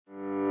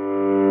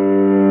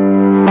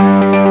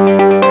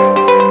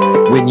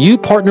When you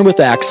partner with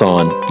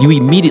Axon, you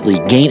immediately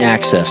gain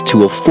access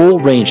to a full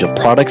range of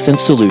products and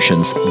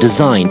solutions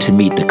designed to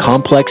meet the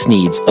complex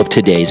needs of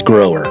today's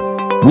grower.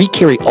 We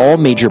carry all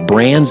major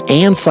brands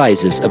and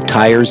sizes of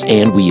tires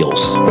and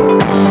wheels.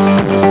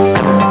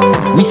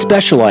 We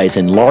specialize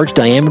in large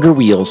diameter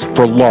wheels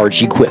for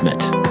large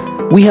equipment.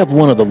 We have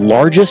one of the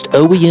largest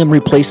OEM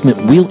replacement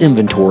wheel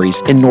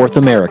inventories in North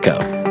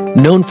America.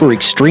 Known for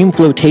extreme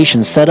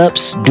flotation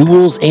setups,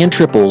 duals, and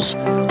triples,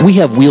 we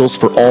have wheels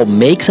for all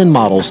makes and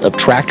models of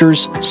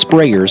tractors,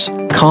 sprayers,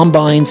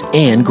 combines,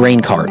 and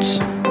grain carts.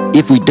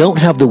 If we don't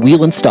have the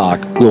wheel in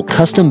stock, we'll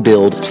custom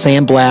build,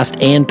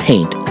 sandblast, and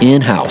paint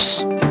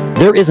in-house.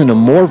 There isn't a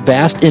more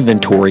vast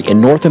inventory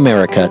in North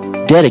America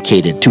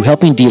dedicated to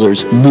helping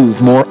dealers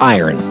move more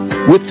iron.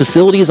 With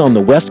facilities on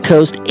the West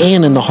Coast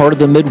and in the heart of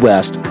the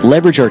Midwest,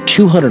 leverage our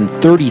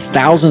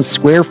 230,000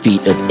 square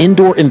feet of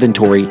indoor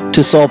inventory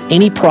to solve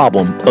any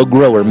problem a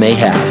grower may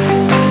have.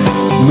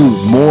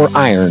 Move more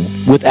iron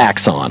with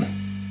Axon.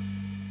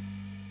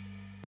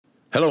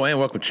 Hello and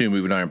welcome to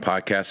Moving Iron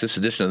Podcast. This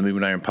edition of the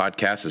Moving Iron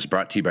Podcast is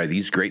brought to you by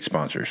these great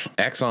sponsors.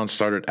 Axon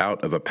started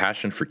out of a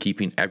passion for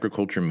keeping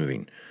agriculture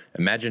moving.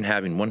 Imagine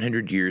having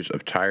 100 years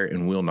of tire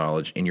and wheel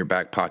knowledge in your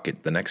back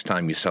pocket the next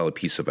time you sell a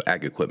piece of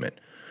ag equipment.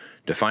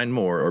 To find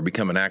more or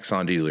become an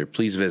Axon dealer,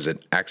 please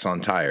visit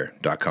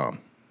axontire.com.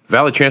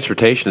 Valley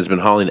Transportation has been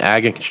hauling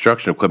ag and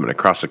construction equipment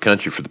across the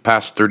country for the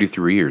past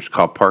 33 years.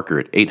 Call Parker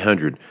at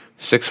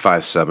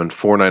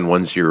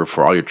 800-657-4910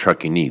 for all your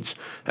trucking needs.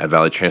 At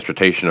Valley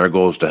Transportation, our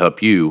goal is to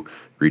help you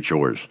reach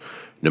yours.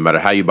 No matter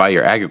how you buy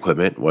your ag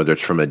equipment, whether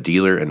it's from a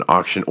dealer, an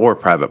auction, or a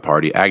private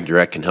party,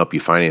 AgDirect can help you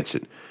finance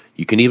it.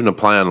 You can even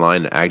apply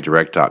online at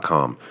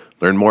AgDirect.com.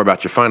 Learn more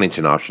about your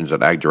financing options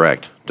at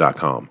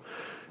AgDirect.com.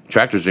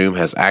 TractorZoom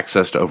has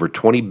access to over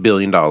 $20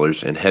 billion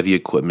in heavy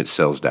equipment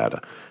sales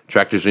data.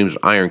 TractorZoom's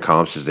Iron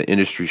Comps is the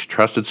industry's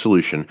trusted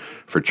solution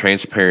for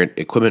transparent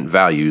equipment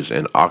values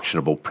and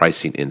auctionable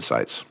pricing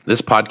insights.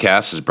 This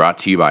podcast is brought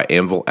to you by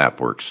Anvil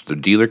AppWorks. The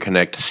Dealer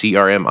Connect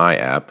CRMI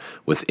app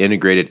with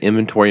integrated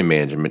inventory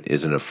management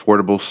is an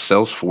affordable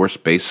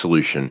Salesforce-based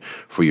solution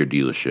for your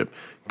dealership.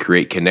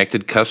 Create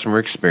connected customer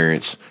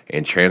experience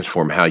and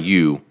transform how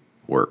you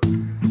work.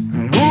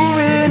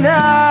 Moving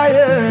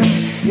iron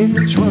in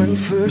the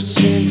 21st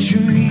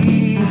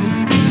century.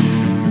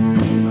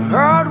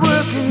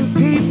 Hard-working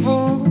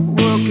people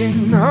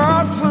working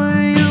hard for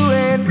you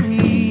and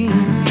me.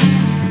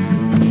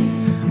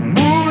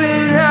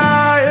 Moving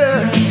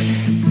iron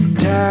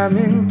time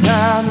and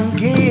time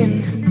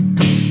again.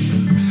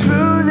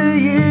 Through the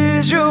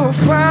years you'll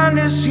find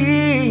us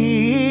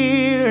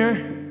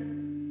here.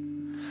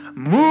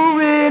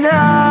 Moving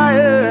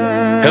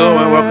iron. Hello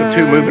and welcome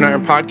to Moving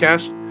Iron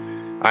Podcast.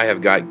 I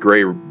have got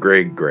Greg.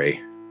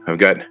 I've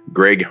got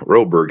Greg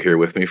Roberg here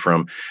with me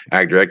from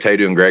AgDirect. How you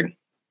doing, Greg?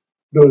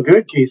 Doing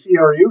good, Casey.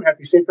 How are you?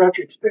 Happy St.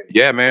 Patrick's Day.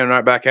 Yeah, man,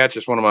 right back at you.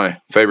 It's one of my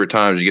favorite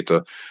times. You get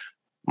the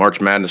March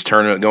Madness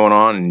tournament going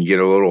on, and you get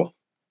a little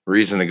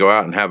reason to go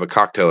out and have a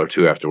cocktail or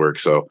two after work.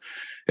 So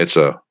it's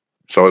always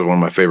one of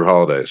my favorite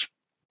holidays.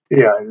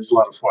 Yeah, it was a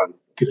lot of fun.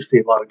 Get to see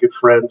a lot of good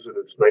friends, and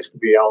it's nice to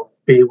be able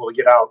to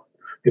get out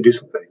and do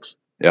some things.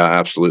 Yeah,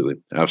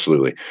 absolutely.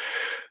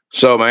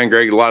 So, man,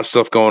 Greg, a lot of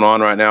stuff going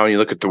on right now. And you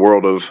look at the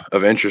world of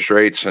interest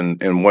rates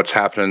and what's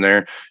happening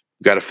there.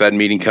 We've got a Fed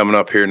meeting coming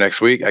up here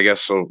next week, I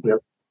guess. So Yep.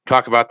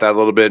 Talk about that a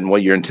little bit and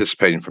what you're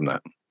anticipating from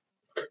that.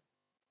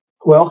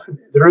 Well,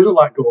 there is a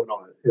lot going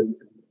on. And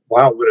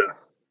wow,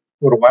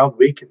 what a wild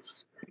week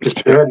it's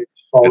been.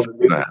 Following the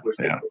news with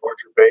some of the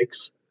larger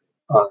banks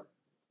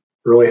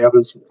really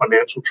having some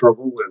financial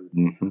trouble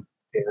and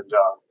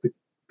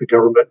the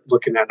government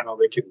looking at how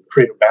they can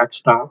create a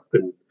backstop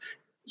and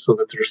so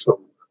that there's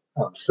some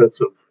sense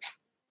of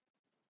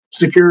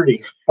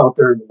security out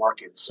there in the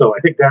market. So I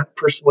think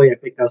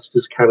that's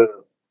just kind of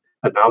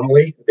an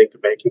anomaly. I think the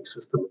banking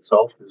system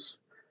itself is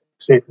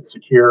safe and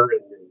secure,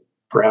 and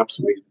perhaps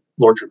some of these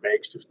larger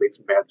banks just made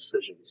some bad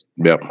decisions.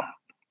 Yep.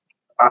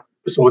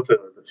 So with the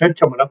Fed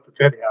coming up, the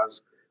Fed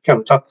has kind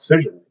of a tough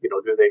decision. You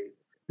know, do they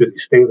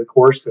stay the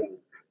course and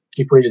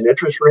keep raising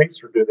interest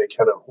rates, or do they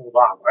kind of hold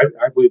on?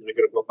 I believe they're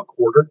going to go up a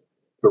quarter.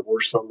 There were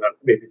some that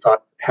maybe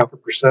thought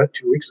 0.5%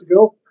 2 weeks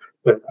ago.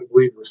 But I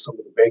believe with some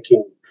of the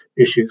banking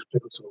issues,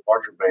 with some of the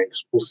larger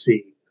banks, we'll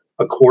see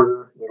a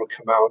quarter that'll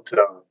come out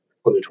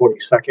on the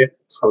 22nd.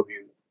 So it'll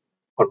be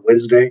on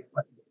Wednesday.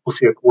 We'll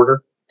see a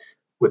quarter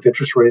with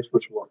interest rates,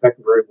 which will affect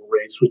variable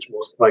rates, which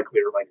most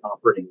likely are like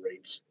operating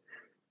rates.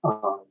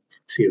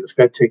 See, the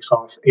Fed takes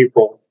off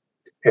April,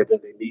 and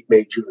then they meet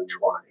May, June, and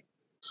July.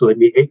 So they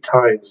meet 8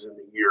 times in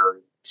the year.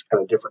 It's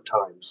kind of different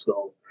times.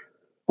 So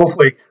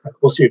hopefully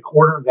we'll see a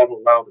quarter that'll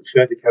allow the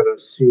Fed to kind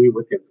of see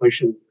what the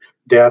inflation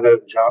data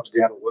and jobs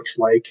data looks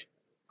like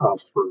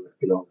for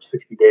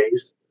 60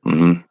 days.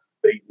 Mm-hmm.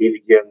 They meet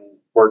again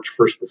March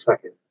 1st and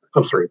 2nd.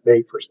 I'm sorry,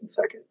 May 1st and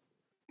 2nd.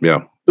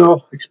 Yeah.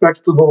 So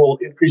expect a little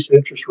increase in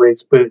interest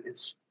rates, but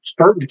it's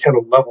starting to kind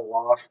of level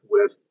off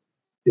with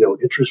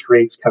interest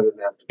rates kind of in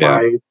that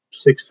 5,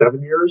 6,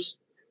 7 years.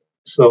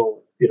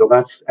 So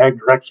that's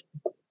AgDirect's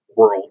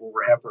world.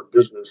 Over half our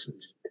business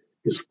is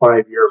is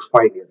 5-year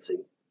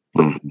financing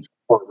for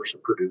farmers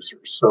and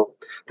producers. So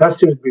that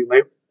seems to be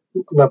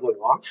leveling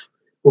off.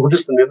 But we're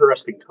just in an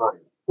interesting time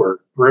where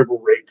variable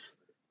rates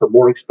are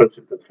more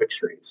expensive than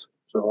fixed rates.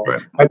 So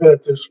I've been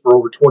at this for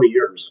over 20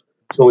 years.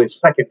 It's only the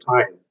second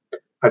time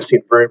I've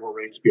seen variable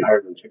rates be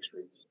higher than fixed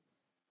rates.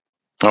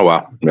 Oh,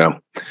 wow. Yeah.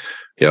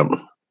 Yep.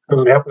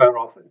 Doesn't happen that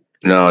often.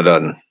 No, it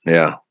doesn't.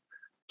 Yeah.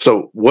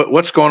 So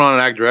what's going on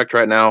in AgDirect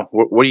right now?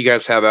 What do you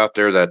guys have out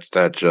there that's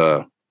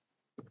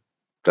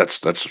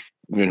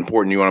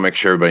important you want to make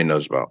sure everybody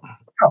knows about?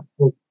 Yeah,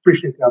 well,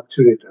 appreciate the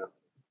opportunity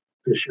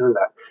to share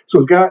that.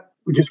 So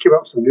we just came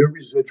out with some new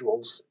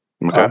residuals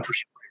for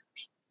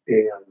sprayers,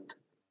 and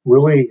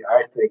really,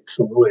 I think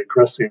some really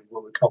aggressive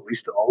what we call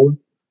lease to own,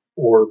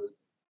 or the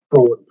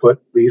throw and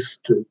put lease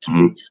to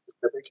be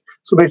specific.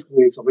 So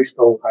basically, it's a lease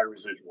to own high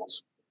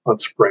residuals on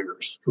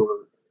sprayers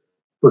for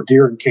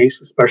deer and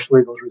case,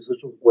 especially. Those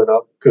residuals went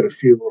up. Got a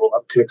few little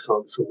upticks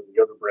on some of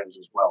the other brands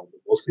as well, but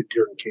mostly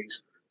deer and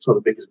case. So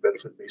the biggest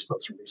benefit based on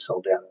some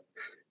resale data.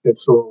 And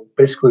so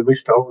basically,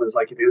 lease to own is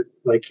like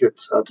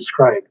it's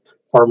described.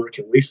 Farmer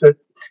can lease it,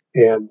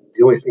 and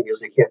the only thing is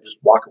they can't just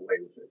walk away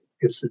with it.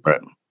 It's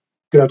right.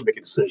 Gonna have to make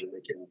a decision.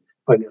 They can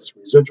finance the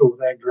residual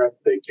with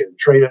AgDirect. They can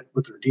trade it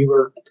with their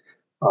dealer,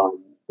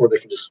 or they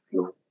can just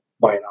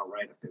buy it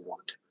outright if they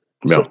want.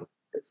 Yeah. So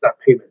it's that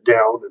payment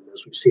down, and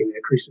as we've seen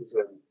increases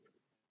in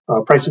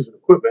prices of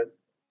equipment,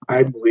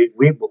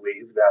 we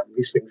believe that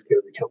leasing is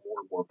going to become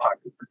more and more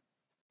popular.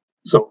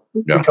 So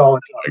we call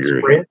it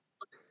Sprint.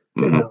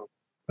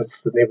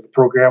 That's the name of the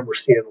program. We're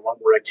seeing a lot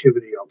more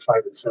activity on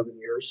 5 and 7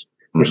 years,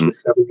 especially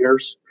 7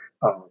 years.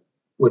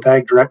 With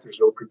AgDirect, there's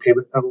no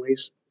prepayment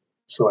penalties.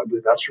 So I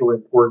believe that's really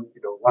important. A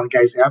lot of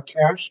guys have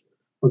cash,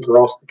 but they're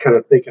also kind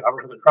of thinking, I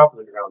don't have the crop in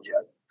the ground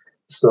yet.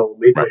 So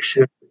maybe I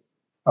should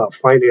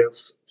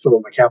finance some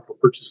of my capital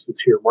purchases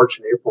here. March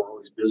and April are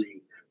always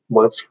busy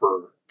months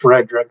for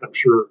AgDirect, I'm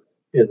sure,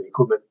 and the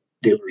equipment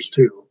dealers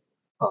too.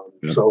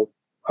 So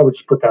I would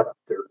just put that up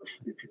there.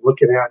 If you're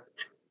looking at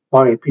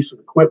buying a piece of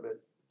equipment,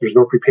 there's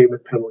no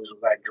prepayment penalties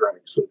with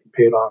AgDirect. So if you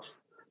pay it off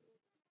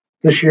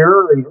this year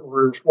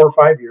or 4 or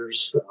 5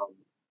 years, there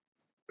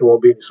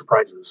won't be any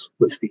surprises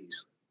with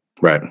fees.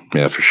 Right.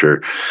 Yeah, for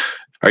sure.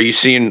 Are you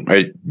seeing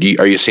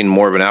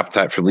more of an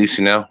appetite for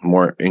leasing now?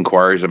 More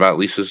inquiries about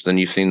leases than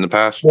you've seen in the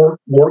past? More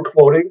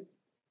quoting.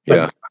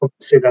 Yeah. I would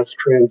say that's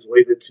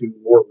translated to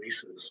more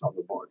leases on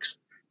the books,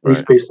 at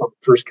least based on the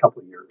first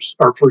couple of years,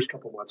 or first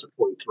couple of months of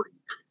 23.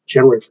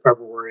 January,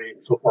 February,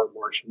 and so far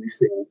March,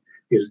 leasing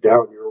is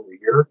down year over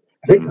year.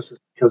 I think this is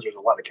because there's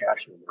a lot of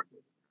cash in the market.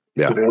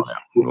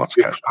 Lots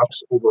of cash.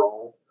 Crops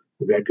overall.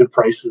 We've had good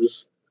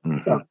prices.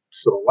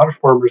 So a lot of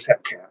farmers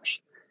have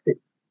cash.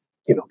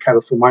 Kind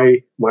of from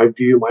my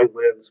view, my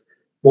lens,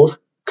 most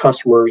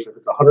customers, if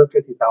it's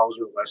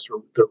 150,000 or less,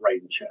 they're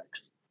writing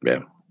checks.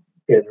 Yeah.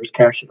 And there's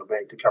cash in the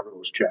bank to cover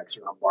those checks.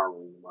 They're not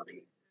borrowing the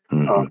money.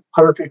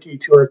 150,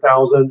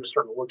 200,000, they're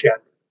starting to look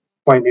at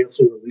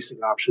financing or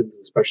leasing options,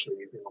 especially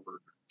anything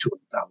over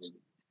 200,000.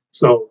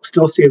 So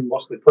still seeing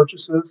mostly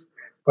purchases.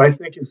 But I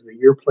think as the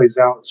year plays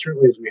out, and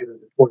certainly as we head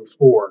into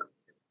 24,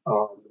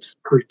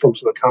 from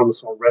some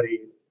economists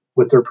already,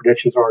 what their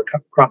predictions are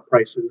crop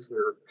prices,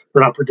 they're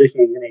not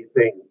predicting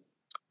anything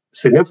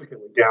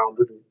significantly down,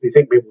 but they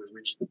think maybe we've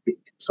reached the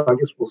peak. So I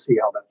guess we'll see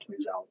how that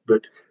plays out.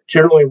 But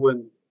generally,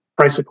 when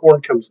price of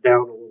corn comes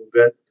down a little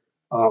bit,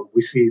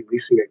 we see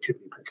leasing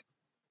activity pick up.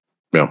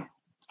 Yeah,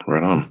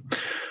 right on.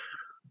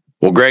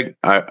 Well, Greg,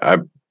 I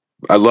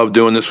love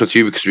doing this with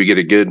you because we get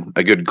a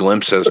good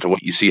glimpse as to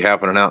what you see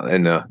happening out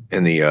in the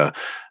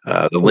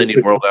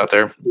lending world out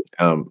there.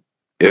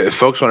 If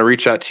folks want to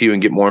reach out to you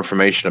and get more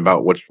information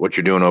about what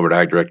you're doing over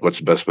at AgDirect, what's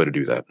the best way to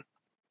do that?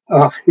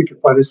 You can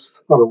find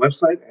us on our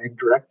website,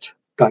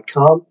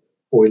 agdirect.com.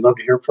 We'd love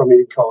to hear from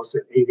you. Call us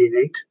at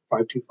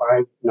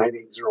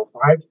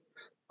 888-525-9805.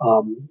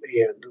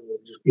 And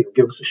just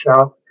give us a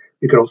shout.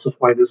 You can also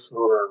find us on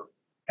our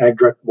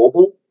AgDirect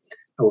mobile.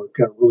 And we've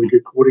got a really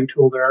good quoting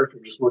tool there. If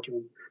you're just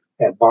looking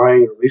at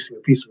buying or leasing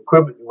a piece of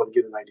equipment, you want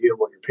to get an idea of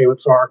what your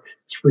payments are.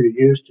 It's free to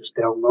use. Just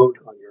download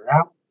on your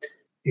app.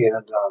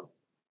 And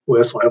we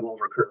also have all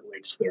of our current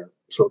rates there.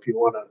 So if you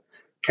want to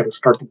kind of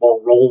start the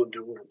ball rolling and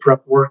do a little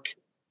prep work,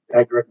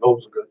 AgDirect Mobile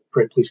is a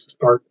great place to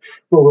start.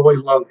 We'll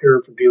always love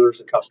hearing from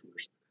dealers and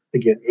customers.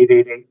 Again,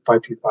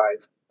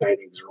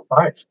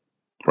 888-525-9805.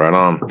 Right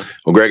on.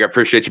 Well, Greg, I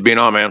appreciate you being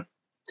on, man.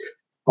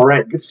 All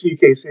right. Good to see you,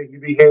 Casey. You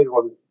behave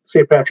on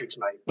St. Patrick's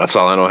night. That's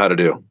all I know how to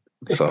do.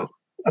 So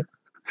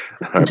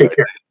take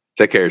care.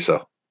 Take care of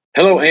yourself.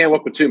 Hello, and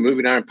welcome to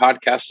Moving Iron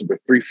Podcast number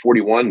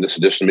 341. This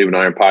edition of Moving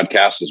Iron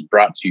Podcast is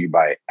brought to you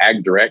by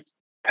AgDirect.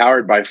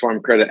 Powered by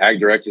Farm Credit,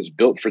 AgDirect is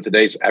built for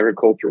today's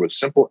agriculture with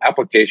simple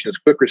applications,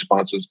 quick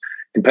responses,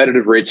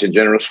 competitive rates, and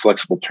generous,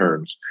 flexible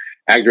terms.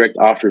 AgDirect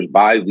offers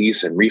buy,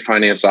 lease, and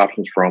refinance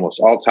options for almost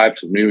all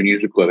types of new and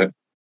used equipment,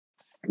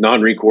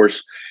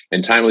 non-recourse,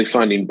 and timely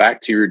funding back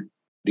to your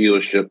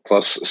dealership,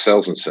 plus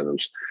sales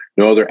incentives.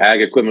 No other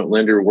ag equipment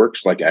lender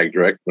works like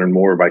AgDirect. Learn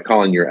more by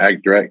calling your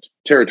AgDirect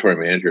territory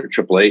manager at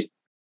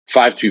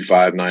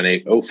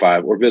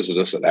 525-9805, or visit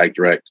us at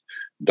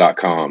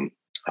agdirect.com.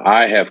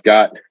 I have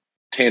got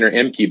Tanner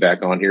Ehmke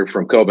back on here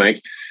from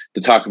CoBank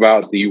to talk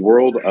about the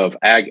world of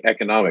ag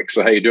economics.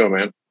 So how you doing,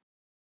 man?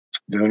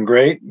 Doing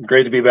great.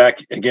 Great to be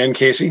back again,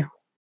 Casey.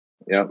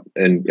 Yeah.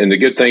 And the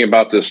good thing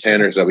about this,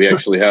 Tanner, is that we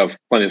actually have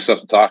plenty of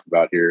stuff to talk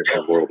about here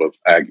in the world of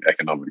ag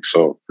economics.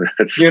 So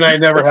you and I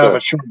never have a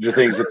shortage of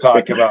things to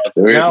talk about.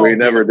 We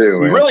never do.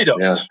 We really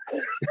don't. Yeah.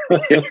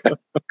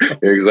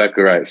 You're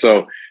exactly right.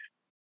 So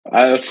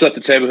let's set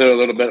the table here a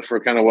little bit for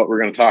kind of what we're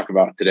going to talk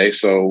about today.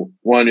 So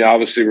one,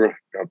 obviously we're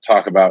going to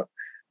talk about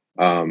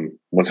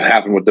what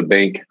happened with the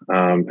bank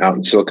out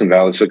in Silicon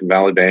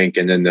Valley Bank,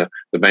 and then the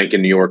bank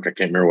in New York. I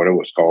can't remember what it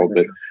was called,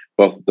 but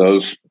both of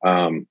those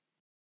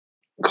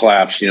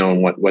collapsed,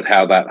 and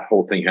how that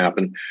whole thing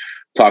happened.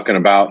 Talking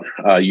about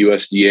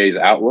USDA's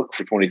outlook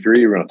for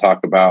 23. We're going to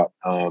talk about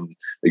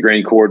the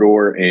grain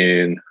corridor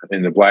in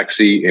the Black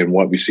Sea and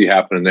what we see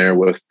happening there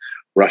with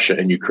Russia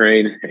and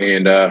Ukraine,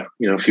 and a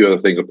few other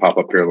things will pop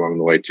up here along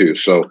the way too.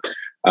 So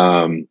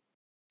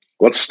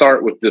let's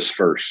start with this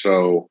first.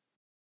 So,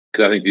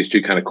 because I think these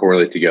two kind of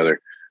correlate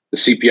together. The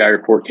CPI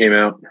report came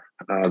out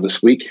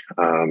this week.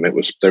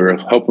 They were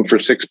hoping for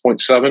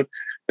 6.7, and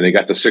they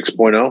got to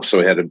 6.0. So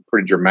we had a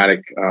pretty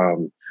dramatic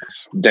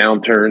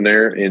downturn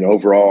there in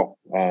overall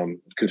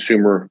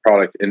consumer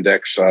product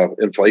index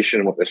inflation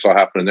and what they saw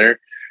happening there.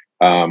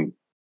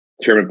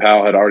 Chairman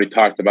Powell had already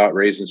talked about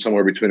raising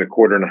somewhere between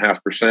 0.25% and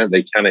 0.5%.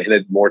 They kind of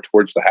hinted more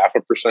towards the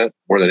 0.5%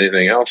 more than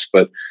anything else.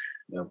 But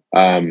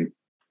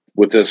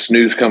with this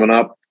news coming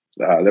up,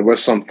 there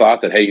was some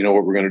thought that, hey, you know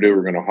what we're going to do?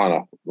 We're going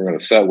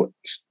to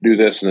do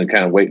this and then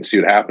kind of wait and see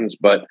what happens.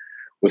 But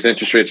with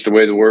interest rates the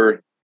way they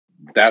were,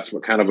 that's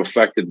what kind of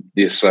affected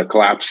this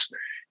collapse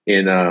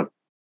in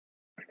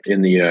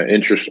the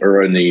interest,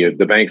 or in the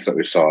banks that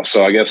we saw.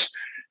 So I guess,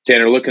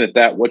 Tanner, looking at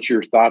that, what's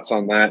your thoughts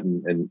on that,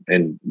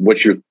 and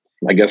what's your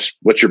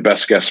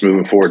best guess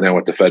moving forward now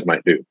what the Fed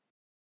might do?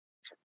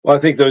 Well, I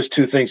think those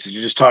two things that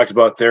you just talked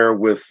about there,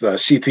 with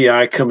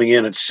CPI coming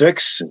in at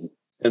 6,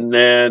 and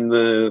then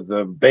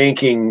the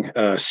banking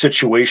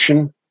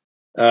situation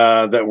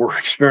that we're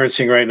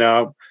experiencing right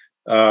now,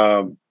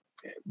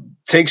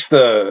 takes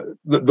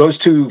those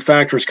two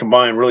factors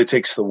combined really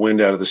takes the wind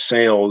out of the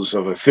sails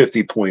of a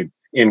 50-point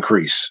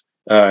increase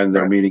in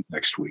their meeting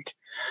next week.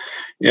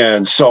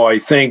 And so I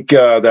think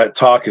that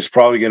talk is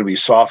probably going to be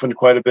softened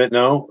quite a bit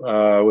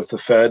now with the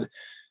Fed.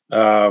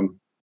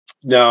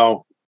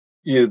 Now,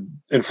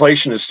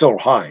 inflation is still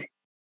high.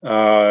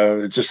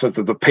 It's just that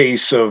the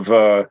pace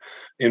of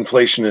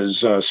inflation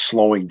is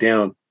slowing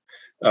down.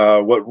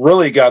 What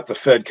really got the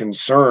Fed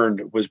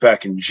concerned was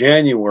back in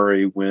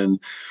January when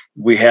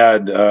we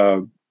had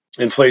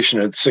inflation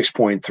at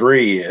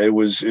 6.3. It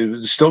was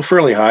still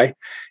fairly high,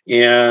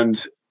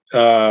 and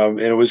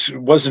it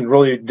wasn't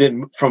really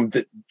from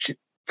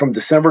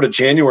December to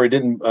January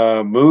didn't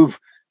move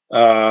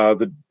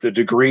the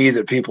degree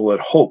that people had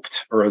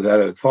hoped or that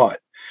had thought.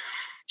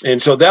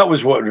 And so that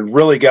was what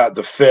really got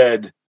the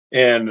Fed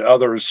and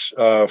others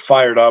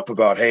fired up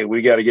about, hey,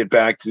 we got to get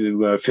back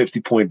to 50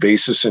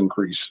 basis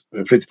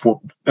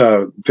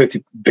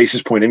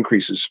point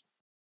increases.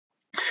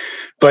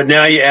 But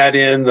now you add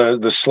in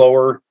the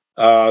slower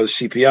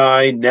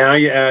CPI. Now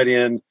you add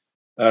in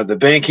the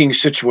banking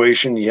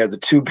situation. You had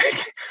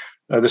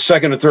the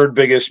second and third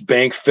biggest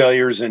bank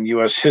failures in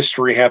U.S.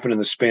 history happened in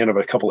the span of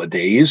a couple of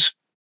days.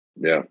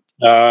 Yeah.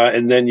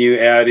 And then you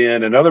add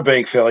in another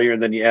bank failure,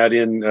 and then you add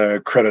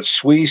in Credit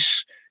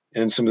Suisse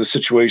and some of the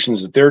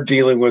situations that they're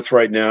dealing with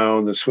right now.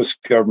 And the Swiss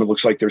government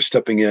looks like they're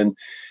stepping in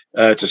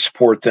to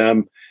support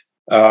them.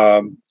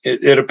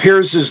 It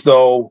appears as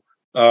though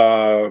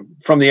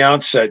from the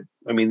outset,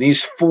 I mean,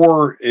 these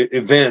 4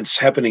 events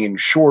happening in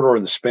short or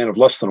in the span of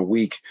less than a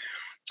week,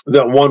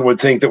 that one would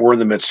think that we're in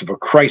the midst of a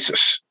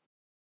crisis.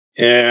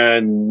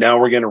 And now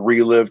we're going to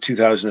relive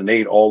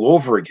 2008 all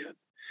over again.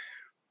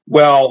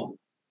 Well,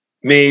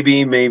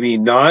 maybe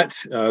not.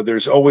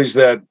 There's always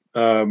that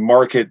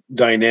market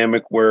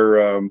dynamic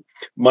where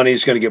money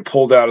is going to get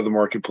pulled out of the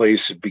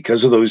marketplace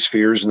because of those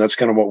fears, and that's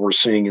kind of what we're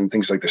seeing in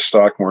things like the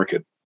stock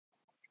market.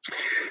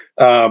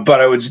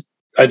 But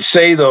I'd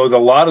say though that a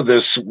lot of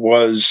this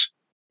was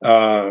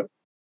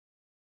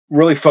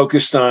really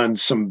focused on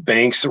some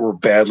banks that were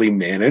badly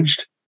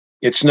managed.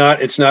 It's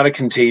not a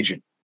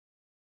contagion,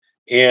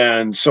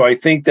 and so I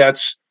think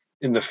that's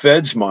in the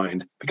Fed's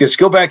mind, because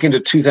go back into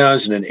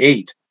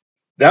 2008.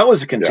 That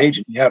was a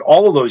contagion. Yeah. You had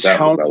all of those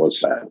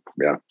houses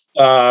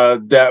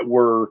that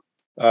were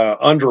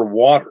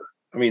underwater.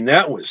 I mean,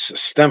 that was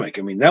systemic.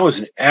 I mean, that was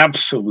an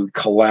absolute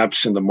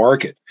collapse in the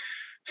market.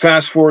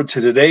 Fast forward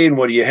to today, and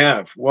what do you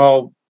have?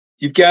 Well,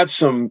 you've got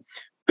some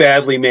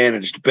badly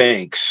managed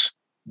banks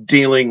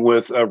dealing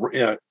with a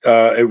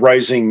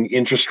rising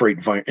interest rate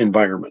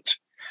environment.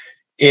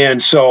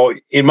 And so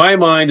in my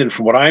mind, and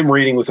from what I'm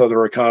reading with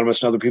other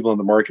economists and other people in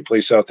the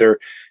marketplace out there,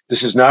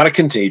 this is not a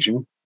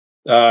contagion.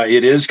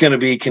 It is going to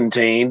be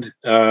contained.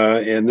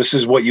 And this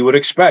is what you would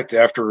expect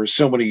after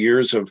so many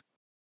years of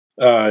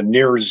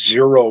near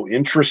zero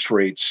interest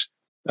rates.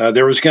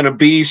 there was going to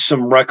be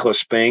some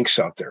reckless banks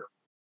out there,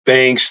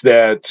 banks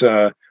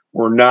that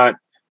were not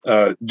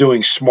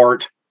doing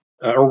smart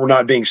or were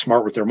not being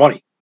smart with their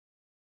money.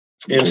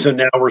 And so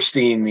now we're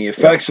seeing the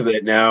effects of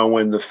it now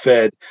when the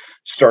Fed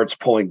starts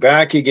pulling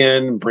back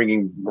again,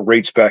 bringing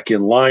rates back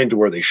in line to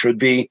where they should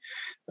be.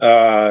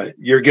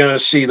 You're going to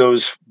see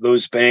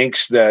those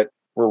banks that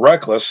were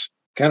reckless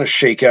kind of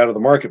shake out of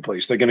the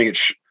marketplace. They're going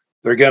to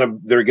they're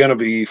going to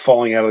be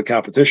falling out of the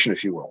competition,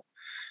 if you will,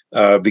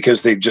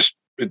 because they've just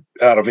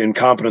out of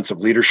incompetence of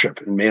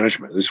leadership and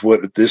management is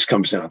what this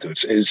comes down to.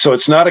 So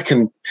it's not a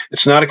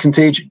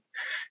contagion,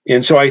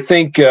 and so I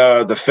think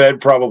the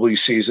Fed probably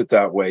sees it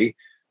that way.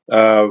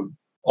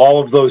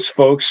 All of those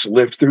folks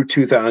lived through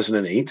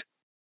 2008.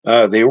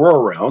 They were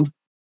around.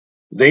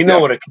 They know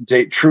what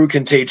a true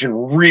contagion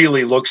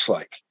really looks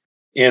like.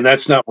 And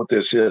that's not what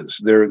this is.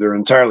 They're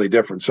entirely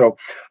different. So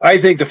I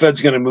think the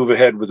Fed's going to move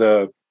ahead with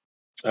a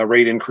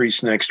rate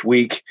increase next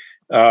week.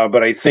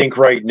 But I think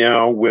right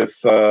now with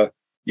the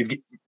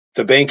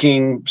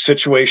banking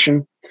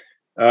situation,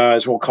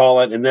 as we'll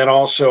call it, and then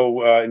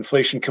also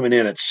inflation coming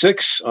in at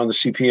 6 on the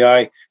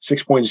CPI,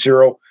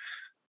 6.0,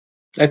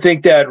 I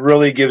think that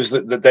really gives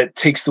that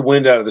takes the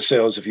wind out of the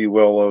sails, if you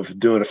will, of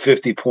doing a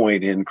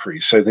 50-point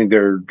increase. I think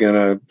they're going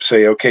to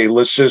say, okay,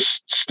 let's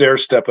just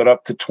step it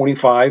up to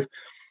 25, a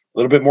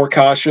little bit more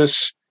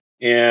cautious,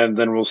 and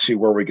then we'll see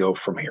where we go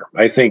from here.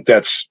 I think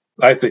that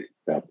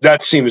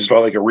seems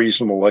like a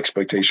reasonable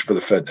expectation for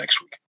the Fed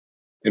next week,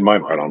 in my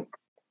mind.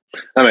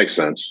 That makes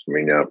sense. I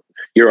mean,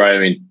 you're right. I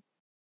mean,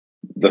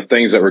 the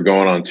things that were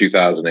going on in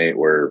 2008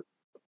 were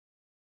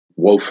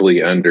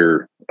woefully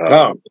under.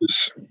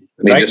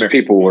 Just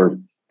people were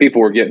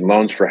getting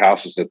loans for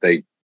houses that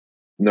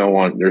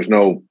there's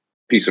no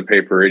piece of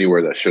paper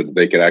anywhere that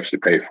they could actually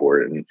pay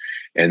for it,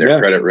 and their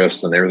credit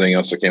risks and everything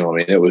else that came on. I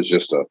mean, it was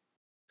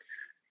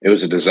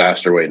a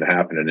disaster waiting to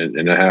happen, and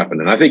it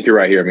happened. And I think you're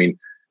right here. I mean,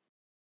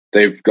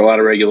 they've got a lot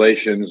of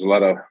regulations, a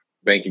lot of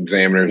bank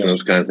examiners, and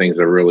those kind of things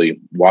are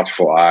really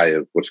watchful eye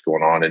of what's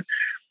going on. And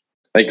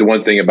I think the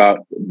one thing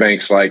about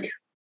banks like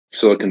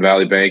Silicon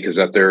Valley Bank is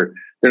that they're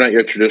not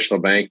your traditional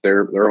bank.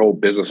 Their whole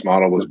business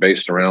model was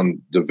based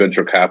around the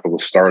venture capital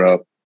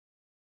startup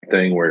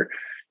thing, where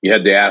you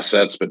had the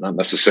assets but not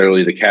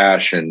necessarily the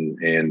cash, and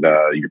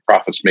your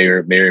profits may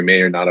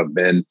or not have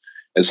been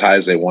as high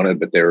as they wanted,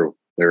 but they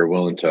were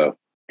willing to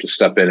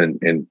step in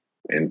and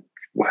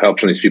help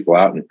some of these people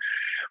out. And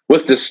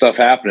with this stuff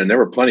happening, there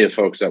were plenty of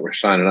folks that were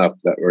signing up,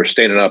 that were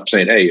standing up,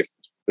 saying, "Hey,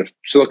 if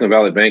Silicon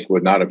Valley Bank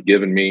would not have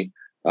given me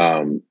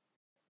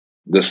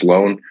this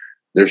loan,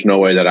 there's no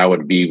way that I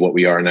would be what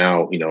we are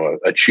now,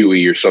 a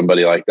Chewy or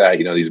somebody like that,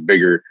 these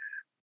bigger,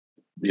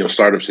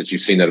 startups that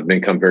you've seen that have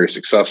become very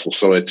successful."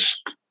 So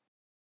it's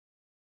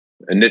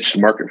a niche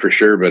market for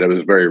sure, but it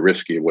was very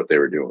risky what they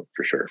were doing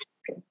for sure.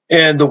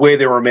 And the way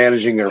they were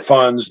managing their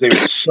funds, they were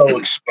so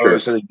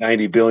exposed to the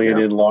 $90 billion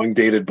in long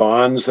dated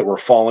bonds that were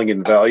falling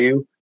in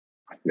value.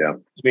 Yeah.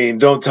 I mean,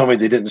 don't tell me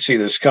they didn't see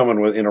this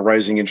coming in a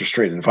rising interest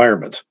rate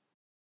environment.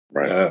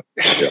 Right.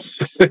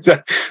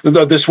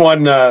 This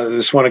one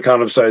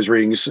economist I was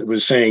reading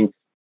was saying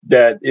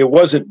that it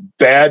wasn't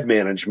bad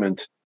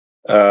management;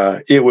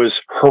 it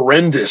was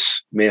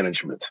horrendous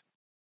management,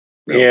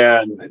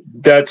 and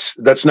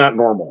that's not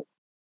normal.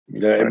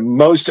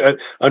 Most,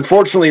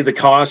 unfortunately, the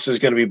cost is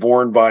going to be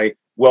borne by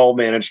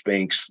well-managed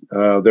banks.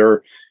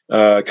 Their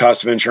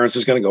cost of insurance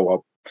is going to go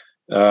up,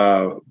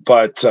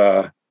 but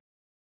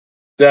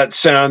that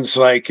sounds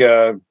like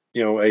a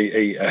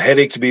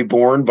headache to be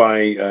borne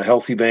by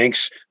healthy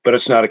banks, but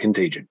it's not a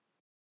contagion.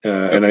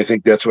 And I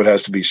think that's what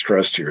has to be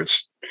stressed here.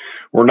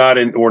 We're not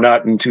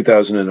in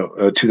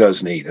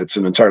 2008. It's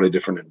an entirely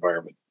different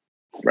environment.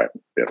 Right.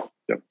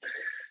 Yeah.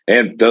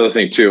 And the other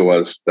thing too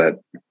was that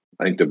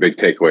I think the big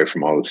takeaway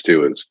from all this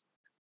too is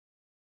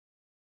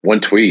one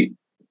tweet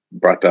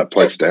brought that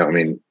place down. I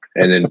mean,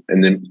 and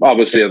then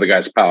obviously other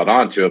guys piled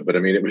onto it, but I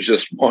mean, it was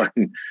just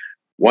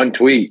one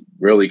tweet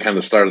really kind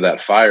of started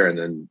that fire, and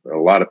then a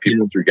lot of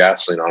people threw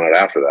gasoline on it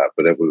after that.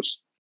 But it was,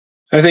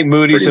 I think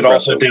Moody's had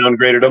also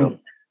downgraded them.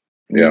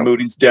 Yeah.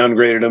 Moody's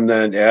downgraded them,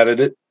 then added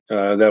it.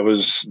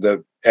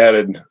 That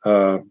added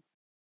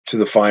to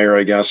the fire,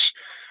 I guess.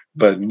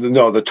 But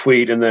no, the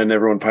tweet and then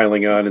everyone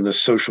piling on in the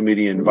social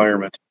media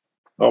environment.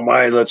 Oh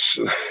my,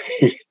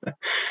 it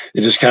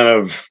just kind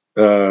of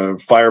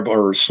fireball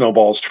or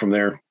snowballs from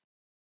there.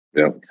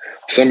 Yeah.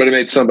 Somebody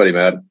made somebody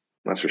mad.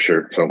 That's for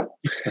sure. So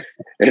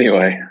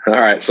anyway, all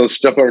right. So let's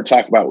jump over and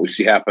talk about what we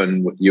see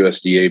happen with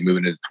USDA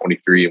moving into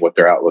 23 and what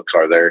their outlooks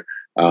are there.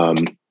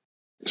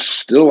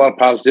 Still a lot of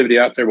positivity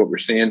out there, what we're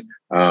seeing.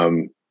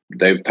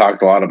 They've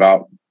talked a lot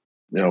about,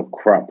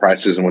 crop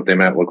prices and what they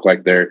might look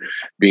like there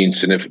being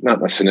significant,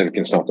 not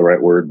significance, not the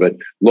right word, but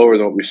lower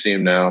than what we're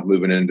seeing now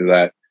moving into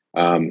that.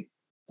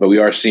 But we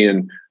are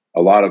seeing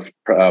a lot of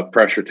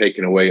pressure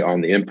taken away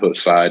on the input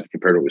side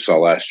compared to what we saw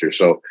last year.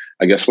 So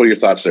I guess, what are your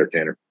thoughts there,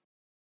 Tanner?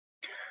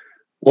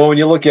 Well, when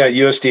you look at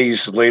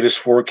USDA's latest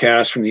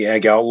forecast from the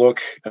Ag Outlook,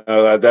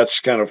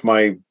 that's kind of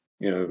my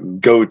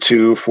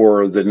go-to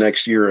for the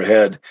next year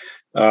ahead.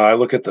 I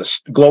look at the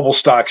global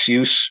stocks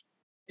use,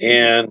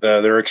 and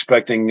they're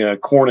expecting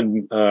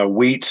corn and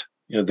wheat,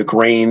 the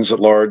grains at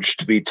large,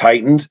 to be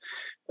tightened,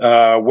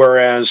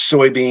 whereas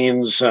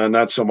soybeans,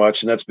 not so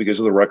much, and that's because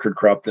of the record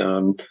crop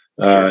down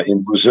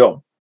in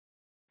Brazil.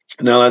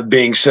 Now, that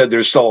being said,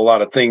 there's still a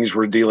lot of things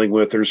we're dealing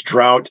with. There's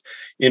drought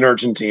in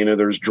Argentina.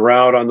 There's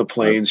drought on the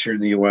plains here in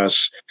the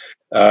U.S.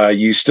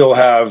 You still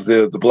have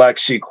the Black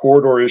Sea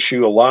corridor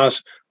issue, a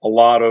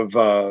lot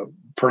of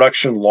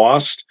production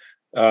lost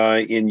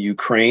in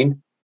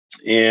Ukraine.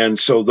 And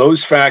so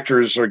those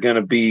factors are going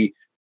to be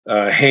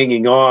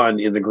hanging on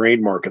in the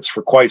grain markets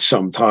for quite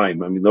some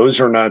time. I mean, those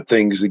are not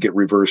things that get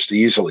reversed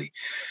easily.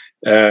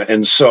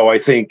 And so I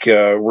think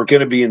we're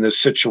going to be in this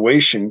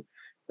situation,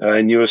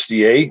 and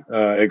USDA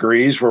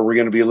agrees, where we're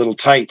going to be a little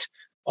tight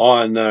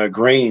on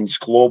grains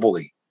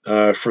globally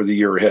for the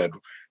year ahead.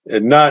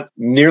 And not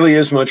nearly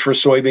as much for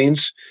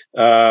soybeans,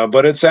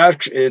 but it's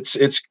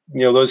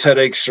those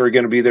headaches are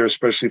going to be there,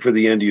 especially for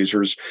the end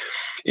users.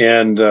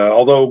 And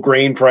although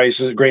grain and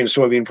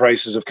soybean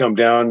prices have come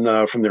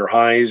down from their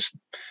highs,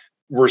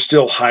 we're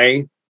still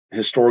high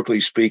historically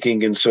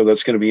speaking, and so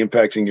that's going to be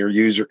impacting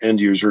your end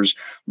users.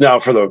 Now,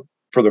 for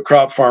the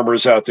crop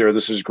farmers out there,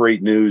 this is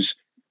great news,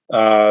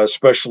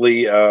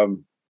 especially as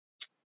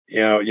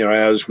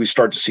we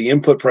start to see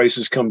input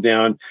prices come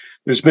down.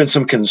 There's been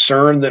some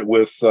concern that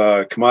with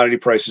commodity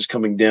prices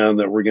coming down,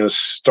 that we're going to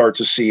start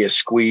to see a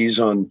squeeze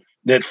on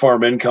net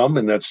farm income,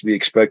 and that's to be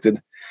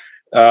expected.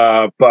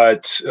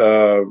 But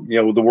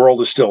the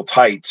world is still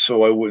tight,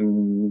 so I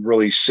wouldn't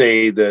really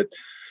say that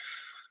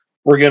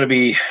we're going to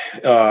be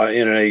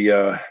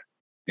in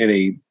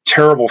a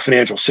terrible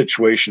financial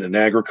situation in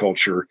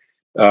agriculture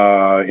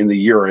in the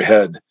year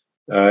ahead.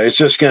 It's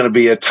just going to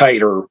be a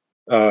tighter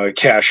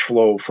cash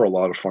flow for a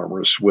lot of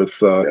farmers,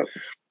 with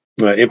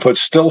inputs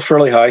still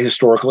fairly high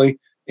historically,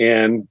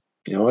 and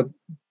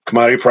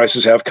commodity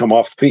prices have come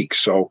off the peak,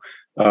 so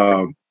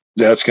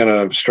that's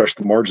going to stretch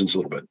the margins a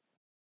little bit.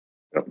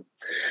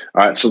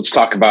 All right, so let's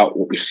talk about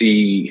what we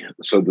see.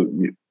 So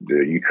the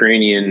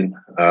Ukrainian,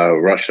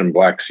 Russian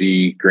Black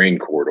Sea grain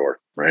corridor,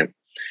 right?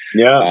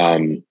 Yeah.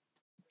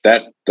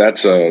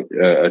 That's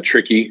a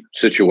tricky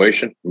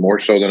situation, more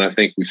so than I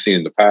think we've seen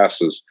in the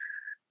past. Is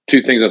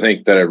two things I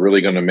think that are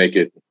really going to make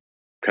it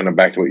kind of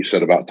back to what you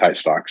said about tight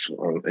stocks,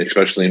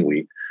 especially in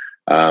wheat.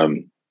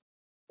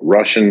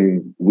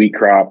 Russian wheat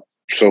crop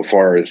so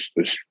far is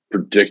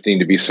predicting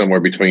to be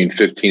somewhere between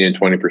 15 and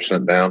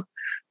 20% down,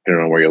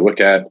 depending on where you look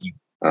at.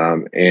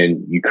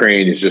 And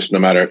Ukraine is just, no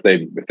matter if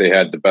they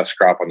had the best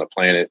crop on the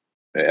planet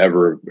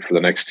ever for the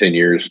next 10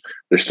 years,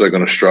 they're still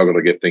going to struggle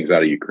to get things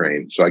out of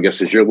Ukraine. So I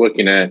guess as you're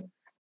looking at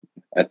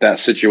that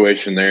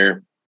situation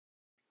there,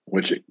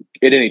 which at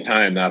any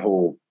time that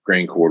whole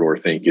grain corridor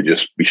thing could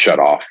just be shut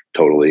off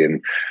totally,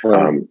 and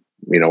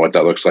what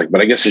that looks like.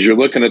 But I guess as you're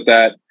looking at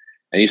that,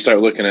 and you start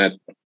looking at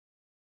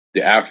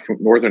the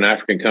northern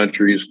African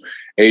countries,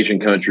 Asian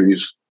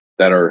countries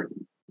that are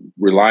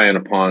relying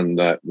upon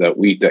that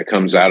wheat that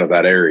comes out of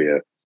that area,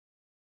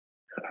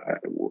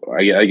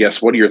 I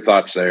guess, what are your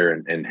thoughts there,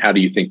 and how do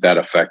you think that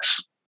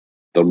affects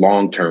the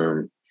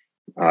long-term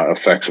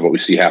effects of what we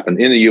see happen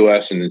in the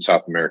U.S. and in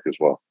South America as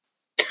well?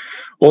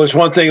 Well, there's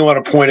one thing I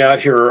want to point out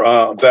here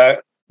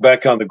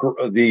back on the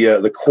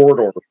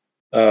corridor,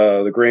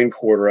 the grain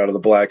corridor out of the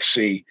Black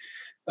Sea,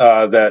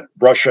 that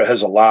Russia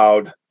has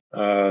allowed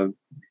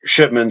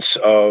shipments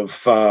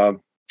of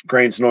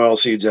grains and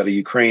oilseeds out of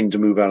Ukraine to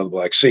move out of the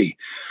Black Sea.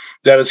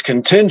 That is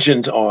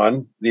contingent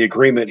on the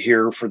agreement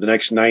here for the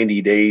next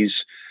 90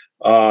 days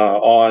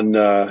on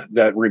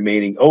that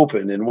remaining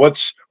open. And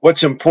what's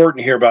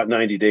important here about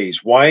 90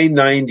 days? Why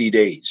 90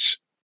 days?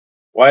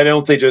 Why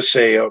don't they just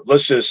say,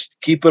 let's just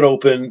keep it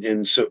open,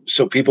 and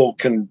so people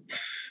can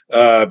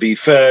be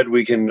fed,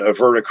 we can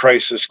avert a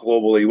crisis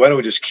globally? Why don't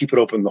we just keep it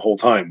open the whole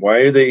time? Why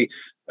are they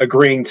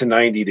agreeing to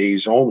 90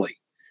 days only?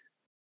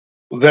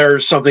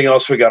 There's something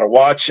else we got to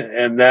watch,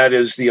 and that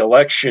is the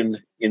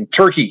election in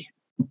Turkey.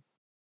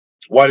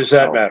 Why does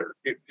that matter?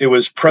 It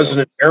was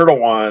President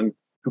Erdogan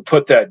who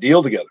put that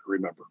deal together,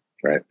 remember?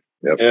 Right.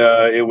 Yep.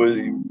 It was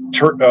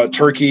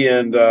Turkey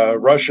and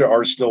Russia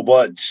are still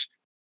buds,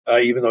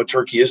 even though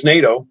Turkey is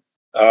NATO.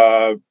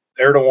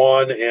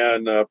 Erdogan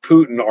and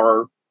Putin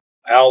are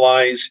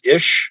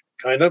allies-ish,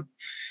 kind of.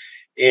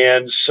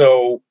 And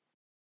so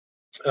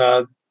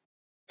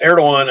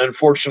Erdogan,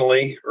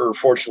 unfortunately, or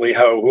fortunately,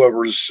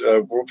 whoever's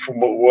from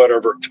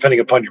whatever,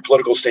 depending upon your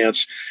political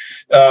stance,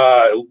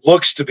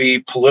 looks to be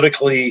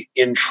politically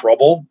in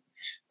trouble.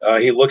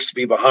 He looks to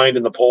be behind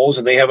in the polls,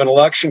 and they have an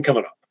election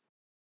coming up.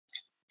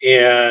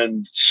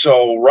 And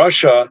so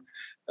Russia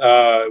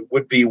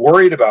would be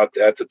worried about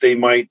that they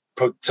might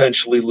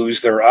potentially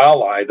lose their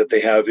ally that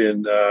they have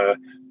in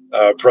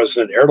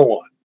President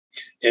Erdogan.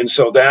 And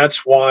so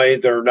that's why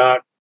they're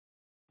not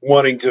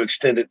wanting to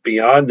extend it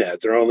beyond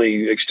that. They're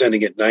only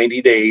extending it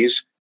 90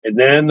 days. And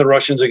then the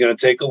Russians are going to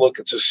take a look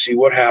to see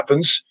what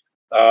happens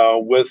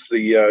with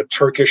the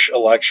Turkish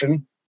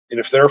election. And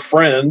if their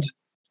friend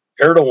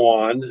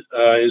Erdogan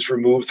is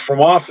removed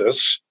from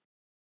office,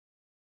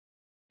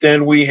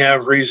 then we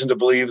have reason to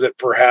believe that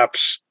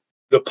perhaps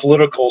the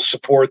political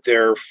support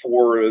there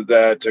for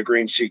that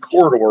Green Sea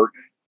corridor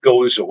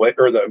goes away,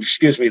 or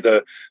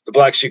the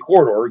Black Sea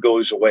corridor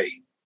goes away.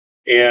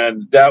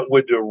 And that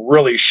would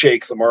really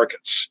shake the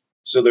markets.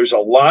 So there's a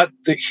lot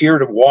here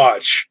to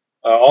watch,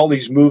 all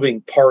these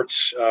moving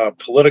parts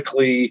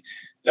politically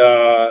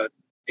that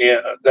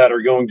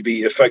are going to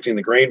be affecting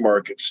the grain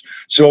markets.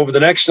 So over the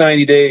next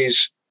 90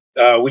 days,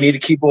 we need to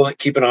keep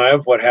an eye on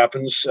what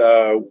happens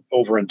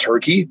over in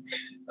Turkey.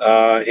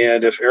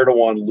 And if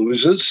Erdogan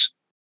loses,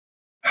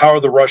 how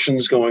are the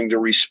Russians going to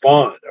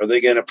respond? Are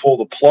they going to pull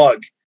the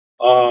plug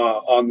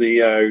on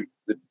the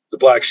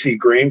Black Sea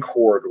grain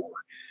corridor?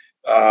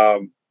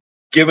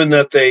 Given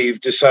that they've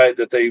decided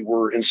that they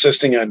were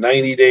insisting on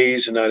 90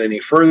 days and not any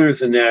further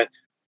than that,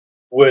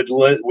 would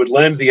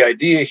lend the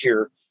idea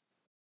here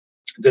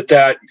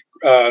that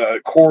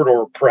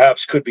corridor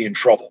perhaps could be in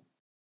trouble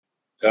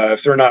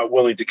if they're not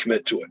willing to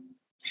commit to it.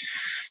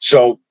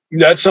 So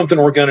that's something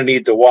we're going to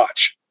need to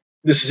watch.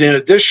 This is in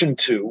addition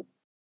to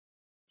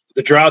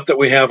the drought that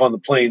we have on the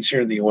plains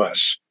here in the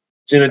U.S.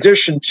 It's in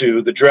addition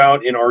to the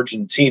drought in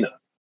Argentina.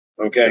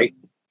 Okay.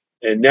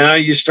 And now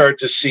you start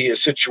to see a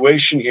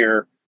situation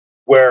here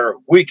where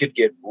we could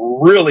get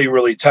really,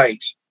 really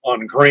tight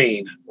on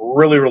grain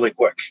really, really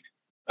quick.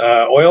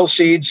 Oil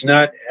seeds,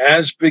 not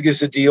as big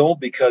as a deal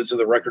because of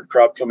the record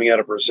crop coming out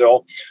of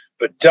Brazil,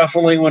 but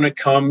definitely when it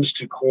comes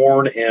to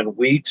corn and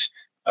wheat,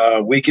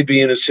 we could be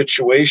in a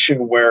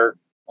situation where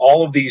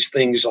all of these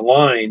things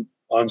align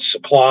on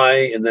supply,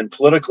 and then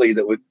politically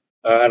that would,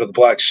 out of the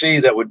Black Sea,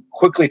 that would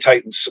quickly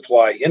tighten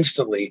supply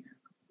instantly,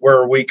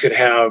 where we could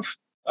have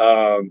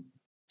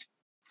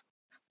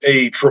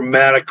a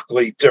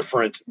dramatically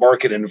different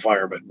market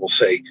environment, we'll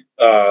say,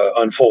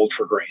 unfold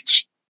for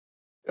grains.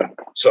 Yeah.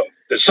 So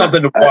there's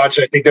something to watch.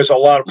 I think there's a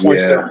lot of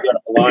points that are going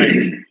to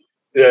align.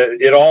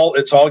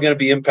 It's all going to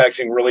be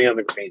impacting really on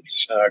the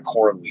grains,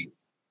 corn and wheat.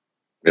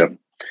 Yep.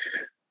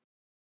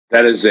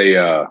 That is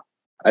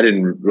I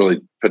didn't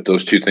really put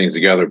those two things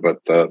together,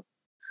 but the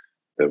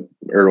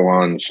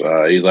Erdogan's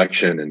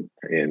election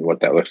and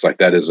what that looks like,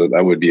 that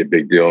would be a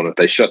big deal. And if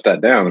they shut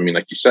that down, I mean,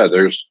 like you said,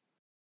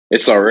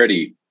 it's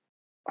already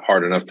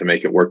hard enough to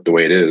make it work the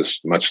way it is,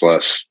 much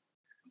less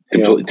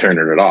completely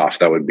turning it off.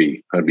 That'd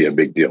be a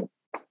big deal.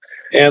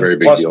 And very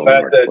big plus deal the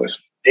fact that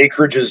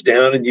acreage is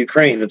down in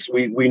Ukraine.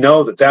 We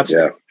know that's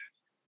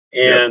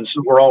and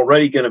so we're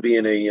already going to be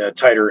in a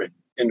tighter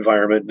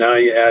environment. Now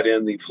you add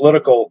in the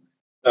political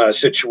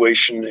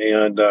situation,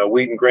 and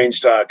wheat and grain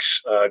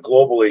stocks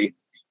globally,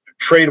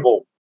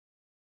 tradable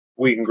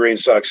wheat and grain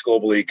stocks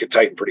globally could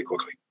tighten pretty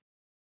quickly.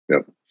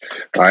 Yep.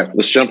 All right,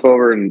 let's jump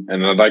over and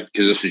I'd like,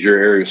 because this is your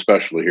area of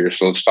specialty here,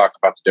 so let's talk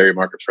about the dairy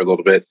market for a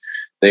little bit.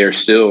 They are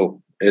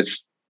still, I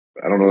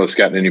don't know if it's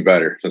gotten any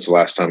better since the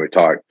last time we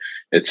talked.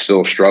 It's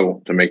still a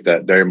struggle to make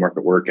that dairy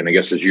market work. And I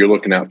guess as you're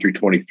looking out through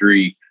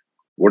 23,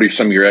 what are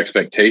some of your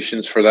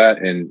expectations for that?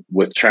 And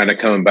with China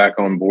coming back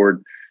on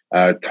board,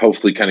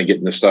 hopefully kind of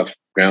getting this stuff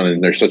ground,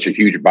 and there's such a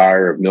huge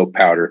buyer of milk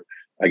powder.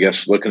 I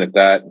guess looking at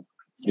that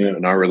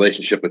and our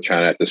relationship with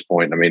China at this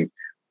point, I mean,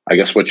 I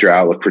guess what's your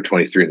outlook for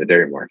 23 in the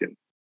dairy market?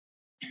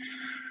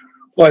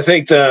 Well, I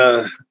think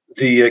the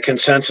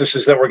consensus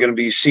is that we're going to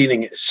be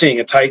seeing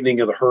a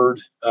tightening of the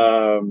herd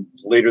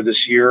later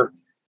this year.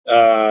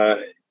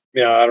 I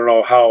don't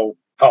know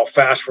how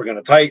fast we're going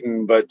to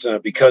tighten, but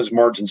because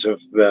margins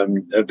have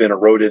been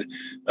eroded,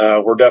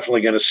 we're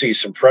definitely going to see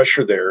some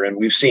pressure there. And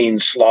we've seen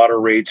slaughter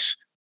rates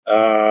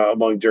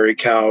among dairy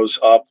cows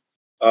up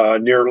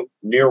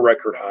near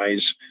record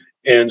highs.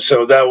 And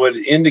so that would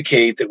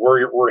indicate that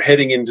we're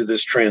heading into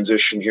this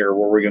transition here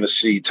where we're going to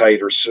see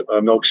tighter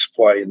milk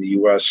supply in the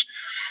U.S.,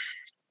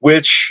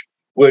 which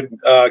would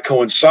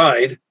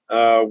coincide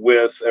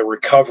with a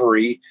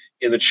recovery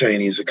in the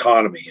Chinese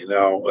economy.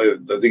 Now, I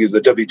think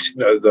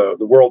the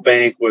World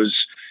Bank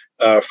was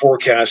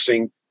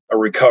forecasting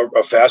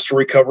a faster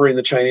recovery in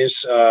the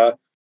Chinese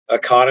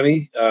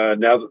economy.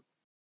 Now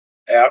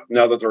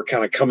that they're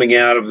kind of coming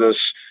out of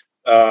this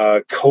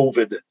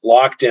COVID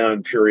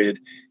lockdown period,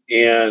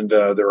 and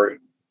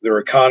their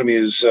economy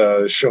is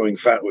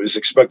is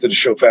expected to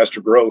show faster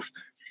growth.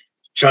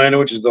 China,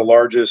 which is the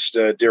largest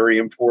dairy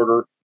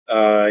importer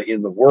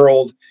in the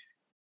world,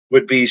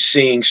 would be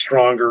seeing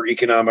stronger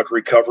economic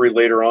recovery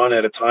later on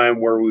at a time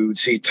where we would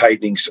see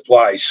tightening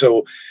supply.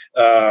 So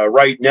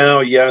right now,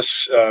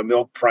 yes,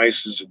 milk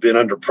prices have been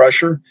under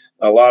pressure.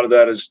 A lot of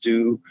that is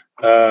due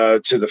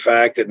to the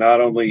fact that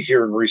not only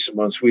here in recent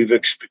months, we've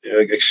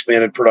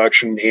expanded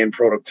production and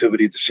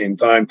productivity at the same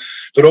time,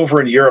 but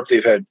over in Europe,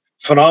 they've had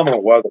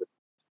phenomenal weather.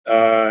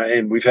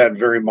 And we've had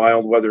very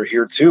mild weather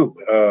here too,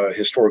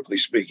 historically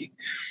speaking.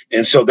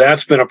 And so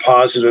that's been a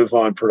positive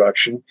on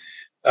production.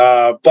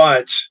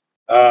 But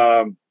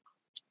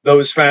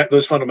those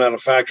fundamental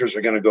factors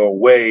are going to go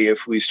away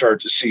if we start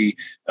to see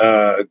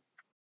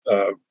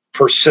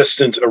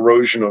persistent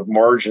erosion of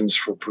margins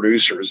for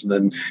producers. And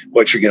then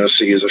what you're going to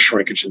see is a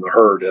shrinkage in the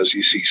herd as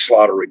you see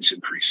slaughter rates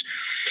increase.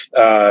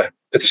 At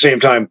the same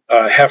time,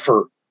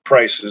 heifer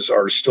prices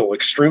are still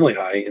extremely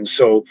high. And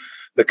so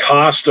the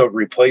cost of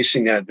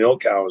replacing that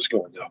milk cow is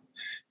going up.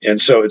 And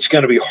so it's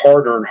going to be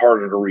harder and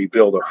harder to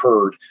rebuild a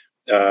herd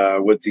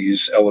with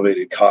these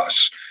elevated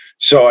costs.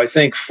 So I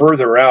think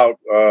further out,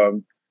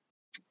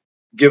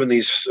 given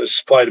these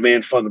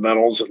supply-demand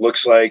fundamentals, it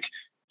looks like,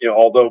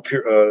 although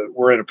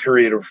we're in a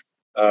period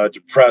of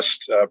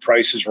depressed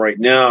prices right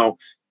now,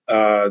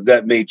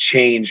 that may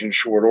change in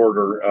short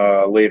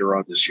order later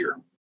on this year.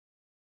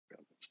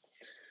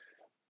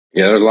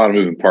 Yeah, there's a lot of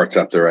moving parts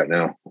out there right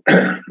now.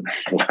 A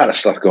lot of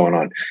stuff going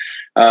on.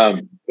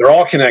 They're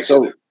all connected.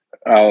 So,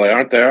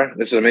 aren't they?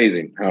 This is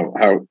amazing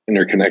how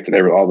interconnected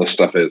all this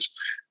stuff is.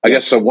 I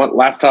guess so. One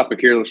last topic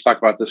here. Let's talk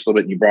about this a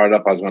little bit. You brought it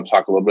up. I was going to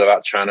talk a little bit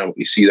about China, what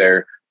you see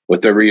there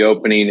with the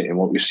reopening and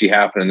what we see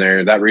happening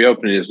there. That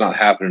reopening is not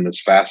happening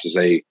as fast as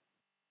they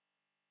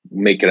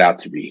make it out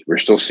to be. We're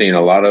still seeing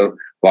a lot of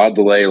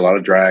delay, a lot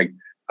of drag.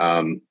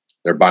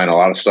 They're buying a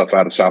lot of stuff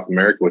out of South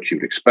America, which you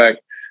would expect,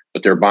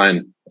 but they're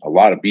buying a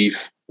lot of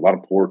beef, a lot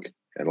of pork,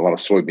 and a lot of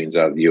soybeans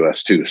out of the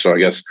U.S. too. So I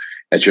guess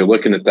as you're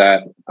looking at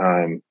that,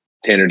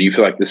 Tanner, do you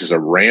feel like this is a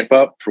ramp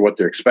up for what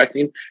they're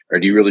expecting, or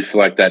do you really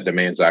feel like that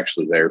demand's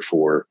actually there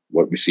for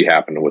what we see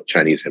happening with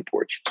Chinese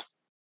imports?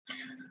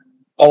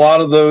 A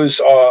lot of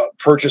those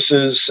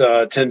purchases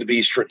tend to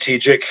be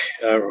strategic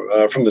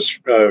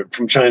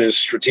from China's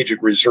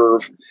strategic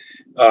reserve,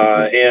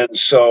 and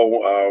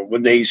so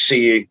when they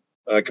see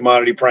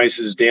commodity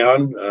prices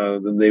down,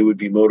 then they would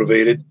be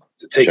motivated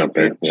to take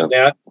advantage of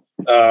that,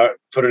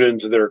 put it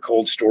into their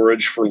cold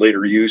storage for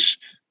later use,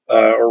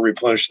 or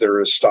replenish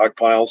their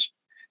stockpiles.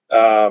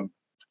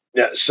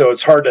 So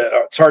it's hard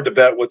to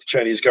bet what the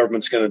Chinese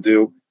government's going to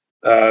do.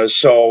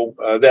 So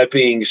that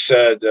being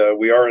said,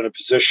 we are in a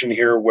position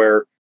here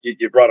where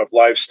you brought up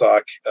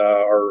livestock.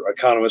 Our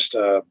economist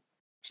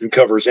who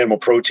covers animal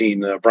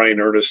protein, Brian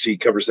Ernest, he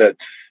covers that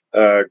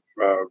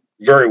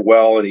very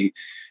well, and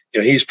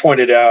he's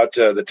pointed out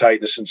the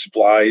tightness in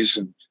supplies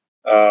and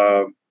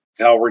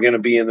how we're going to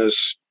be in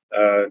this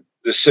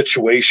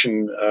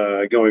situation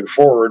going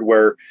forward,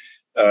 where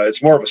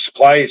it's more of a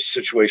supply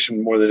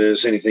situation more than it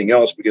is anything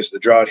else because of the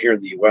drought here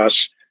in the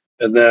U.S.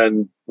 And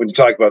then when you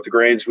talk about the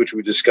grains, which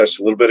we discussed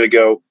a little bit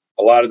ago,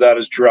 a lot of that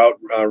is drought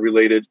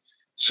related.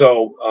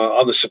 So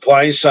on the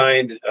supply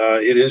side,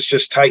 it is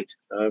just tight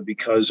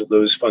because of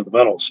those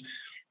fundamentals.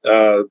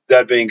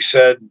 That being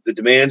said, the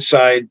demand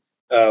side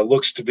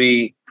looks to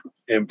be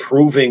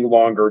improving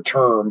longer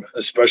term,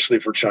 especially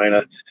for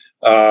China.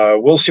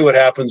 We'll see what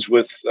happens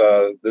with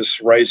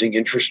this rising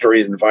interest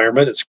rate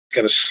environment. It's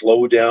going to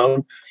slow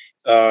down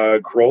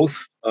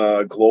growth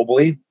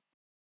globally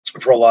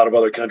for a lot of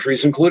other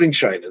countries, including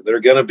China.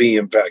 They're going to be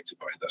impacted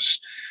by this.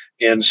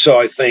 And so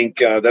I think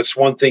that's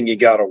one thing you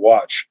got to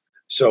watch.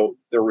 So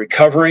they're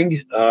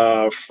recovering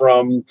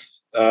from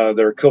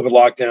their COVID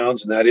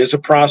lockdowns, and that is a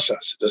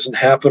process. It doesn't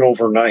happen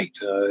overnight.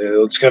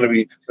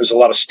 There's a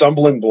lot of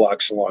stumbling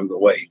blocks along the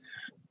way,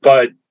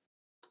 but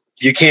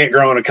you can't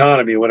grow an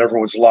economy when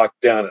everyone's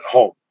locked down at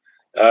home.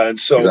 And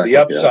so exactly, the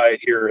upside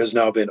here has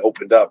now been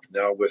opened up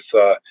now with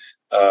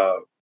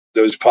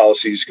those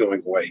policies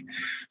going away.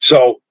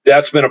 So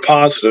that's been a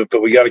positive,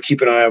 but we got to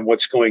keep an eye on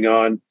what's going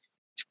on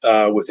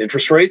with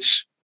interest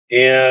rates.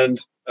 And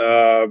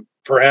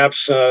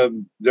perhaps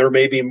there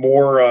may be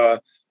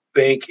more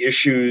bank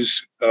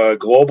issues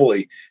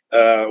globally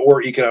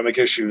or economic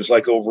issues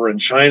like over in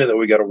China that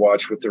we got to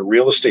watch with their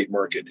real estate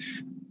market.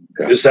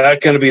 Yeah. Is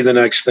that going to be the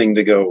next thing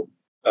to go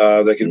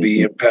that could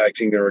be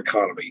impacting their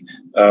economy?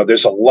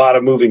 There's a lot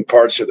of moving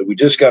parts here that we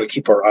just got to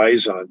keep our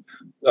eyes on.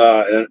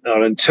 And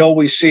until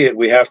we see it,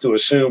 we have to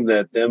assume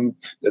that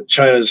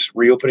China's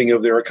reopening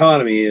of their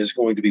economy is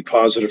going to be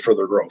positive for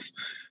their growth.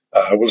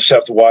 We'll just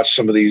have to watch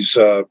some of these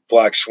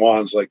black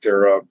swans like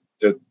their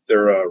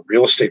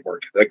real estate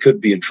market. That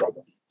could be in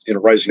trouble in a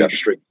rising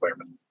interest rate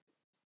environment.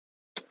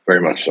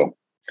 Very much so.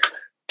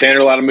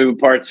 Tanner, a lot of moving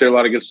parts there, a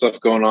lot of good stuff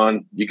going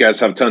on. You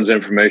guys have tons of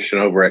information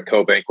over at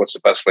CoBank. What's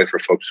the best way for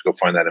folks to go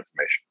find that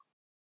information?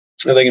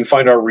 And they can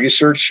find our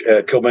research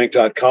at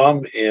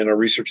cobank.com, and our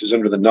research is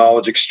under the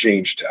Knowledge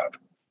Exchange tab.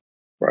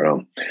 Right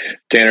on.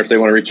 Tanner, if they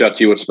want to reach out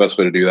to you, what's the best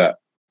way to do that?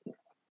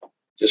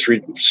 Just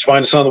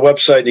find us on the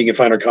website, and you can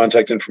find our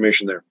contact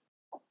information there.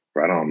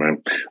 Right on,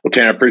 man. Well,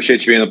 Tanner, I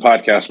appreciate you being on the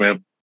podcast,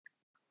 man.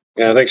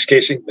 Yeah, thanks,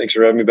 Casey. Thanks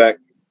for having me back.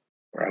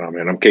 Right on,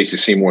 man. I'm Casey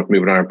Seymour with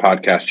Moving Iron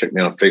Podcast. Check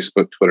me out on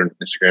Facebook, Twitter, and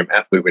Instagram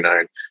at Moving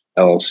Iron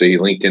LLC,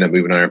 LinkedIn at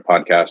Moving Iron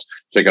Podcast.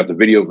 Check out the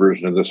video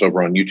version of this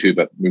over on YouTube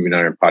at Moving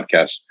Iron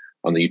Podcast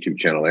on the YouTube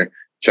channel there.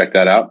 Check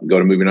that out. Go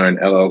to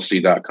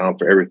movingironllc.com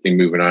for everything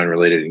Moving Iron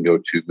related, and go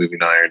to Moving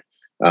Iron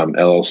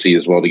LLC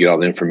as well to get all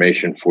the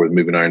information for the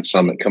Moving Iron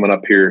Summit coming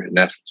up here in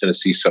Nashville,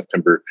 Tennessee,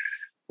 September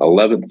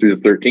 11th through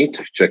the 13th.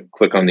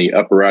 Click on the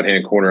upper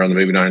right-hand corner on the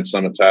Moving Iron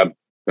Summit tab.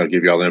 That'll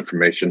give you all the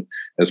information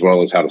as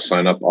well as how to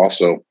sign up.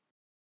 Also,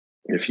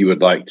 if you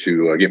would like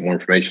to get more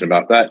information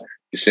about that,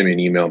 you send me an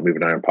email at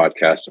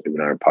movingironpodcast at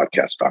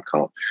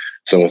movingironpodcast.com.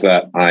 So with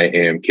that, I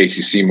am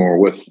Casey Seymour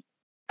with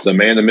the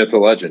man, the myth, the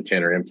legend,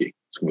 Tanner Ehmke.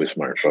 It's going to be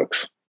smart,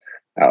 folks.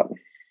 Out.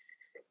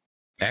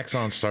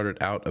 Axon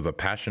started out of a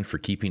passion for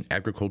keeping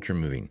agriculture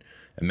moving.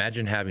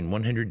 Imagine having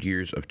 100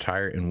 years of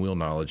tire and wheel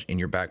knowledge in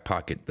your back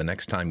pocket the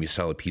next time you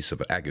sell a piece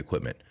of ag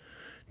equipment.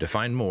 To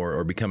find more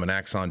or become an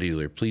Axon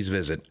dealer, please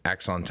visit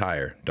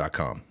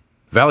axontire.com.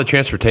 Valley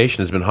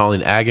Transportation has been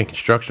hauling ag and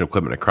construction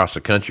equipment across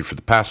the country for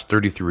the past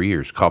 33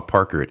 years. Call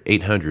Parker at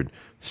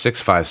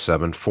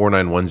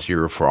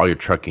 800-657-4910 for all your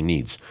trucking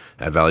needs.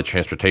 At Valley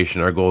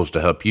Transportation, our goal is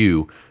to help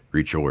you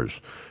reach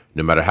yours.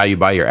 No matter how you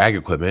buy your ag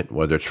equipment,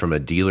 whether it's from a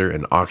dealer,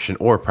 an auction,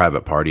 or a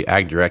private party,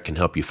 AgDirect can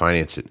help you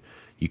finance it.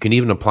 You can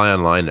even apply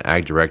online at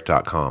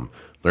AgDirect.com.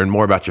 Learn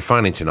more about your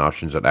financing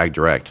options at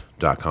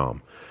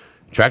AgDirect.com.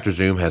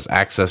 TractorZoom has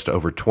access to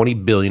over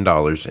 $20 billion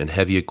in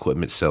heavy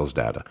equipment sales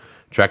data.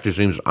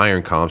 TractorZoom's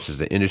Iron Comps is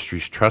the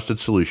industry's trusted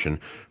solution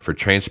for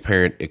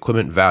transparent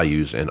equipment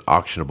values and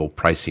auctionable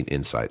pricing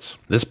insights.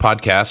 This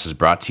podcast is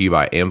brought to you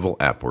by Anvil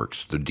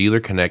AppWorks. The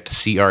Dealer Connect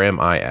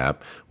CRMI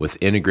app with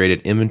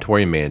integrated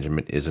inventory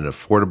management is an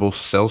affordable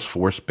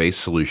Salesforce-based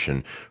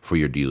solution for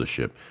your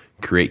dealership.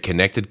 Create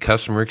connected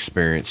customer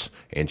experience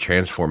and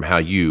transform how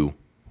you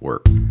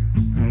work.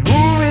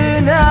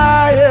 Moving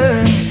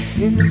higher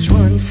in the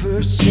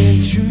 21st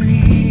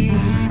century.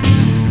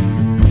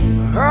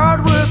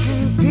 Hard work.